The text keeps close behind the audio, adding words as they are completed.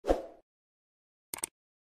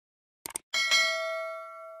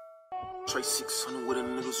Trey 600 with a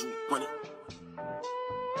niggas who run it.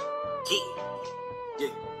 Yeah. Yeah.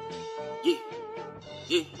 Yeah.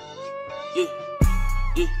 Yeah. Yeah.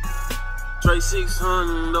 Yeah. Trey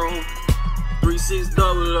 600 though.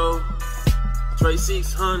 3600. Trey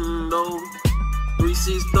 600 though.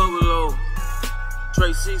 3600.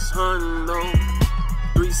 Trey 600 though.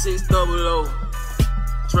 3600.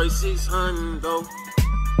 Trey 600 though.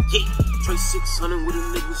 Yeah. Trey 600 with a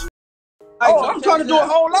niggas who. Oh, I'm trying to do a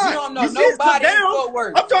whole lot. You don't know you see it's took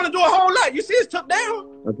down? I'm trying to do a whole lot. You see it's took down?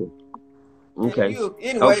 Okay.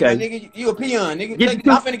 Anyway, okay. nigga, you a peon, nigga.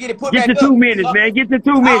 I'm finna get it put back up. Get the 2 minutes, man. Get the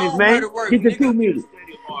 2 minutes, man. Get the 2 minutes.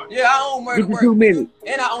 Yeah, I own murder Get the work. 2 minutes.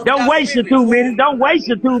 And I own Don't waste your 2 minutes. Don't waste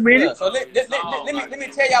your 2 minutes. Yeah, so let me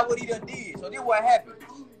tell y'all what he done did. So this what happened.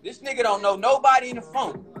 This nigga don't know nobody in the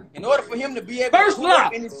phone. In order for him to be able First to lie.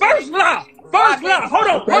 First lie.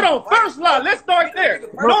 Hold on. First lie. Let's start there.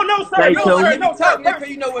 No, sir. Say No, two. sir. No, sir.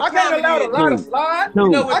 You know what I can't allow a lot of slides. Two. You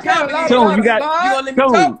know what time it is. Two. You got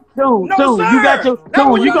two. You got your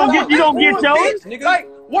two. You gonna get yours. Like,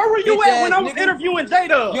 where were you at when I was interviewing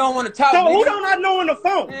J-Dub? You don't want to talk. So who don't I know on the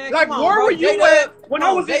phone? Like, where were you at when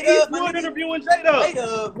I was in Eastwood interviewing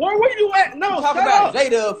J-Dub? Where were you at? No, talk about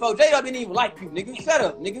J-Dub, folks. J-Dub didn't even like you, nigga. Shut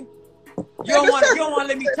up, nigga. You don't want to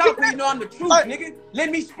let me talk because you know I'm the truth, nigga. Let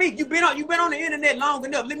me speak. You been on the internet long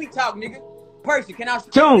enough. Let me talk, nigga. Percy, can I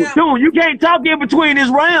speak now? You can't talk in between his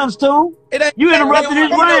rounds, too. You interrupted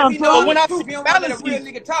his rounds, too. When I don't let a real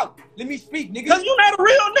nigga talk. Let me speak, nigga. Because you not a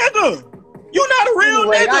real nigga. You not a real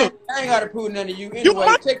nigga. I ain't gotta prove none of you. Anyway,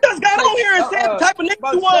 you just got on here and said the type of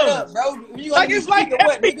nigga you was. Like it's like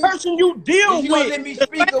every person you deal with. You gonna let me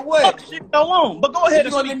speak or what? Shit go on, but go ahead.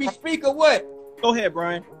 You gonna let me speak or what? Go ahead,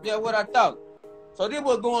 Brian. Yeah, what I thought. So this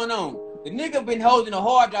what's going on. The nigga been holding a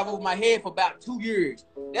hard drive over my head for about 2 years.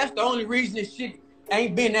 That's the only reason this shit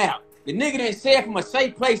ain't been out. The nigga done said from a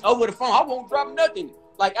safe place over the phone, I won't drop nothing.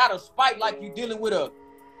 Like out of spite, like you dealing with a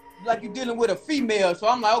female. So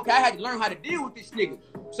I'm like, okay, I had to learn how to deal with this nigga.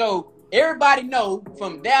 So everybody know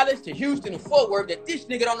from Dallas to Houston to Fort Worth that this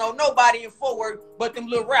nigga don't know nobody in Fort Worth but them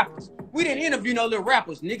little rappers. We didn't interview no little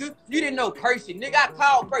rappers, nigga. You didn't know Percy, nigga. I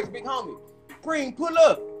called Percy, big homie. Cream, pull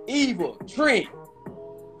up. Evil, Trent,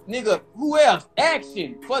 nigga, who else?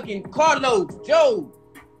 Action, fucking Carlos, Joe,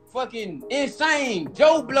 fucking Insane,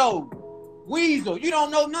 Joe Blow, Weasel. You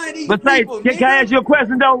don't know none of these people. Can I ask you a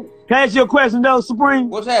question though?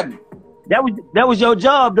 Supreme? What's happening? That was your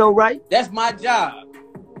job though, right? That's my job.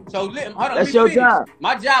 So hold on, that's your job.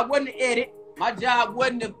 My job wasn't to edit. My job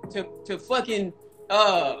wasn't to fucking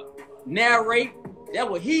narrate. That's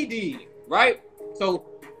what he did, right? So.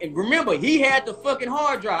 And remember, he had the fucking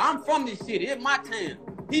hard drive. I'm from this city. It's my town.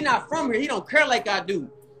 He not from here. He don't care like I do.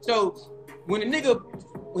 So when he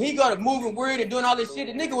got to moving weird and doing all this shit,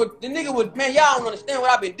 the nigga would, man, y'all don't understand what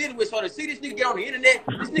I've been dealing with. So to see this nigga get on the internet,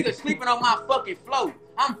 this nigga sleeping on my fucking floor.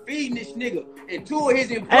 I'm feeding this nigga and 2 of his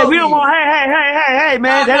employees. Hey, we don't want, hey,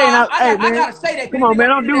 man, that ain't out. Hey, man. I gotta say that. Come on, man,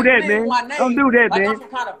 don't do that, man. Don't do that, man.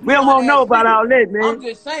 We don't want to know about all that, man. I'm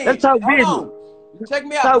just saying. Let's talk business. Check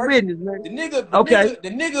me out. Talk business, man. The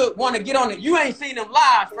nigga want to get on it. You ain't seen them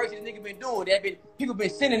live. First, this nigga been doing that. People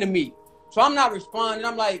been sending to me, so I'm not responding.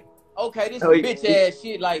 I'm like, okay, this is bitch ass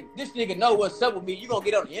shit. Like this nigga know what's up with me. You gonna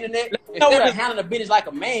get on the internet instead of handling the business like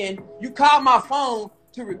a man? You call my phone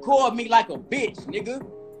to record me like a bitch, nigga.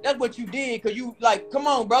 That's what you did. Cause you like, come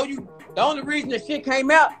on, bro. The only reason the shit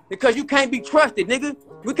came out because you can't be trusted, nigga.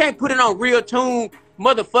 We can't put it on Realtoon,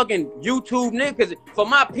 motherfucking YouTube, nigga. Cause for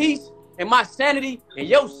my peace and my sanity and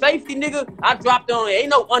your safety, nigga, I dropped on. Ain't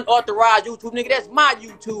no unauthorized YouTube, nigga. That's my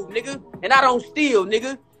YouTube, nigga. And I don't steal,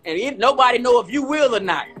 nigga. And nobody know if you will or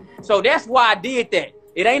not. So that's why I did that.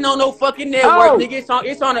 It ain't on no fucking network, nigga.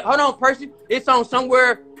 It's on. Hold on, Percy. It's on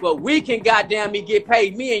somewhere where we can goddamn me get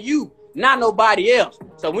paid, me and you, not nobody else.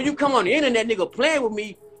 So when you come on the internet, nigga, playing with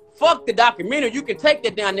me, fuck the documentary. You can take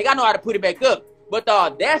that down, nigga. I know how to put it back up. But the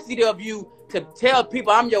audacity of you to tell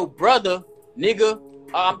people I'm your brother, nigga.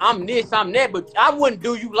 I'm this, I'm that, but I wouldn't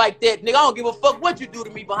do you like that, nigga. I don't give a fuck what you do to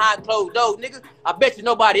me behind closed doors, nigga. I bet you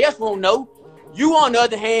nobody else won't know. You, on the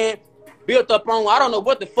other hand, built up on, I don't know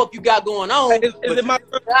what the fuck you got going on.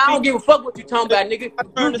 I don't give a fuck what you talking about,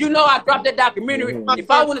 nigga. You know I dropped that documentary.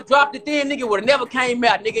 If I wouldn't have dropped it then, nigga, it would have never came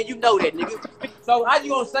out, nigga. You know that, nigga. So how you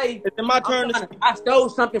gonna say I stole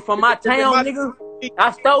something from my town, nigga?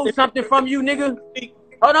 I stole something from you, nigga.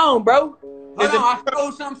 Hold on, bro. Hold on, I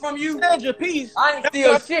stole something from you. Your piece. I ain't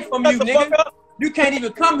steal shit from you, nigga. You can't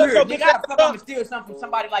even come here, nigga. I come up and steal something from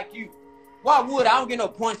somebody like you. Why would I? I don't get no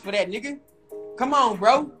points for that, nigga. Come on,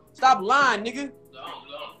 bro. Stop lying, nigga.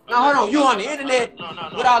 Now hold on, you on the internet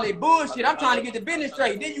with all that bullshit. I'm trying to get the business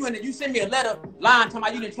straight. Then you send me a letter lying talking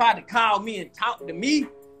about you didn't try to call me and talk to me.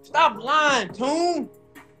 Stop lying, Toon.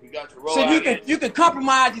 So you can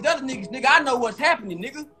compromise these other niggas, nigga. I know what's happening,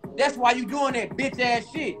 nigga. That's why you doing that bitch ass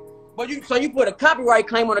shit. But you put a copyright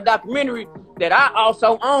claim on a documentary that I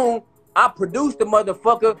also own. I produced the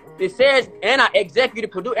motherfucker. It says, and I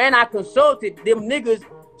executive produced, and I consulted them niggas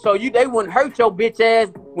so they wouldn't hurt your bitch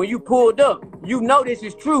ass when you pulled up. You know this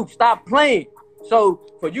is true. Stop playing. So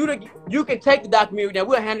for you can take the documentary, then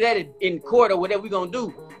we'll handle that in court or whatever we gonna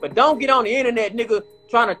do. But don't get on the internet, nigga,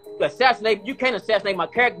 trying to assassinate. You can't assassinate my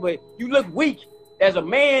character, but you look weak as a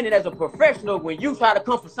man and as a professional when you try to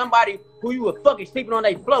come for somebody who you were fucking sleeping on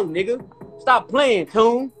their floor, nigga. Stop playing,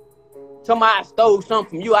 Toon. Somebody I stole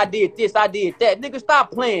something from you. I did this, I did that. Nigga,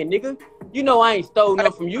 stop playing, nigga. You know I ain't stole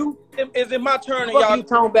nothing from you. Is it my turn? What y'all you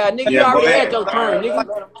talking about, nigga? You already had your turn,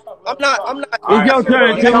 nigga. I'm not. It's your turn,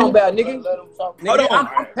 What you talking about, nigga? Nigga, I'm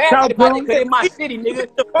passionate about it because in my city, nigga.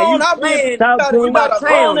 The phone, I'm playing with my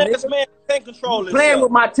town, nigga. nigga. Can't control it. Playing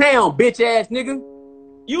with my town, bitch ass nigga.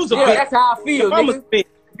 Use a yeah, that's how I feel, nigga.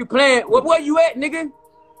 You playing? Where you at, nigga?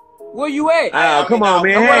 Where you at? Oh, come on,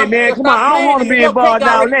 man. Hey, man, come on. I don't want to be involved in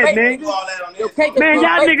all that, man. Man,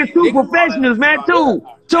 y'all niggas too professionals, man.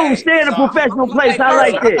 Toon, stay in a professional place. I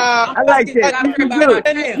like that. I like that. You good.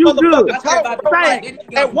 You good.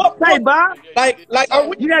 At what point? Say, Bob. Like,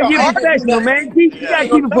 you gotta get professional, man. You gotta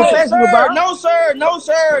keep it professional, Bob. No, sir. No,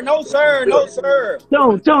 sir. No, sir. No, sir.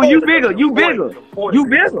 Toon, you bigger. You bigger. You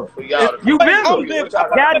bigger. You bigger.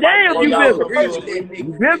 Goddamn, you bigger.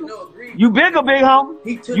 You bigger. You bigger, big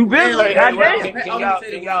homie. You bigger. Goddamn.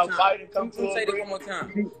 Can y'all fight and come to say that one more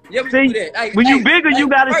time? See, when you bigger, you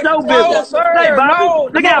gotta show bigger. Say,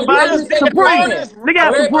 Bob. Look out, Bob. Supreme. Look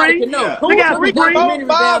out, Supreme. Look out, Supreme.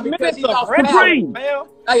 5 minutes of Supreme.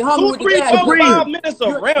 Hey, homie, with the 5 minutes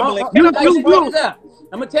of rambling.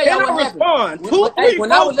 I'm gonna tell y'all what happened. 2, 3,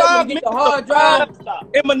 4, 5 minutes of hard drive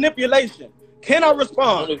and manipulation. Can I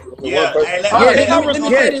respond? Yeah. Let me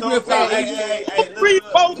say this real fast. 3,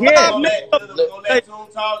 4, 5 minutes of.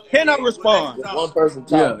 Can I respond? One person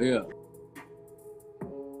talk. Yeah.